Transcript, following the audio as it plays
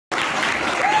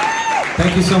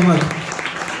Thank you so much.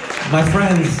 My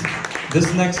friends,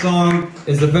 this next song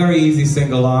is a very easy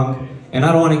sing-along, and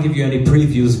I don't want to give you any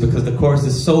previews because the chorus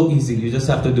is so easy. You just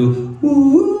have to do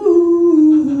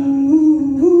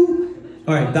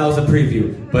Alright, that was a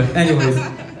preview. But anyways,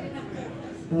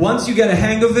 once you get a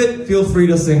hang of it, feel free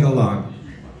to sing along.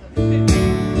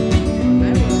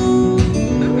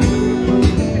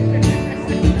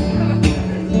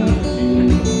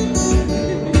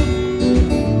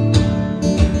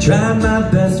 Tried my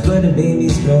best, but it made me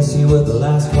stress. You were the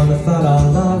last one I thought I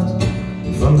loved.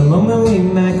 From the moment we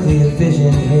met, clear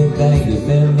vision, hit back, you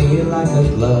fit me like a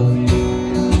glove.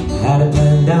 Had it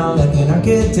planned out like an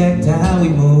architect, how we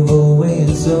move away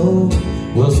and so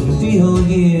we'll spend 3 whole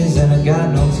years and I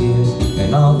got no tears,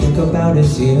 and all I think about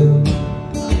is you.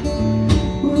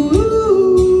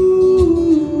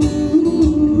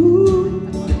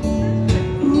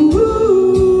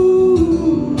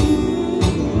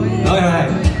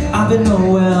 I've been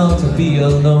nowhere to be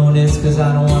alone, it's cause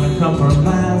I don't wanna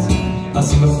compromise. I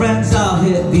see my friends, I'll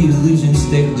hit the illusion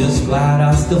stick, just glad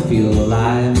I still feel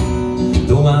alive.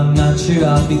 Though I'm not sure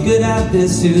I'll be good at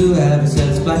this too, heaven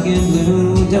says black and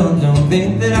blue. Don't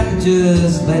think that I could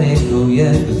just let it go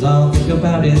yet, cause all I think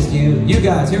about is you. You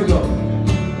guys, here we go.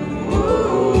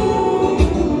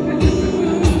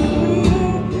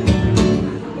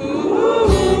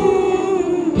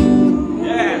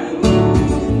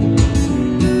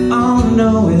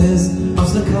 I'm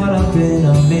still caught up in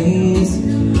a maze.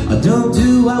 I don't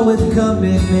do well with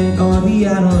commitment or the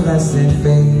adolescent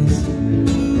phase.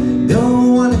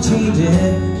 Don't wanna change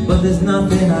it, but there's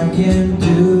nothing I can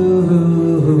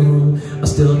do. I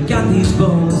still got these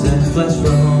bones and flesh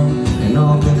from home, and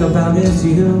all I think about is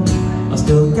you. I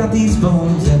still got these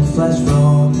bones and flesh from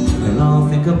home, and all I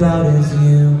think about is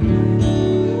you.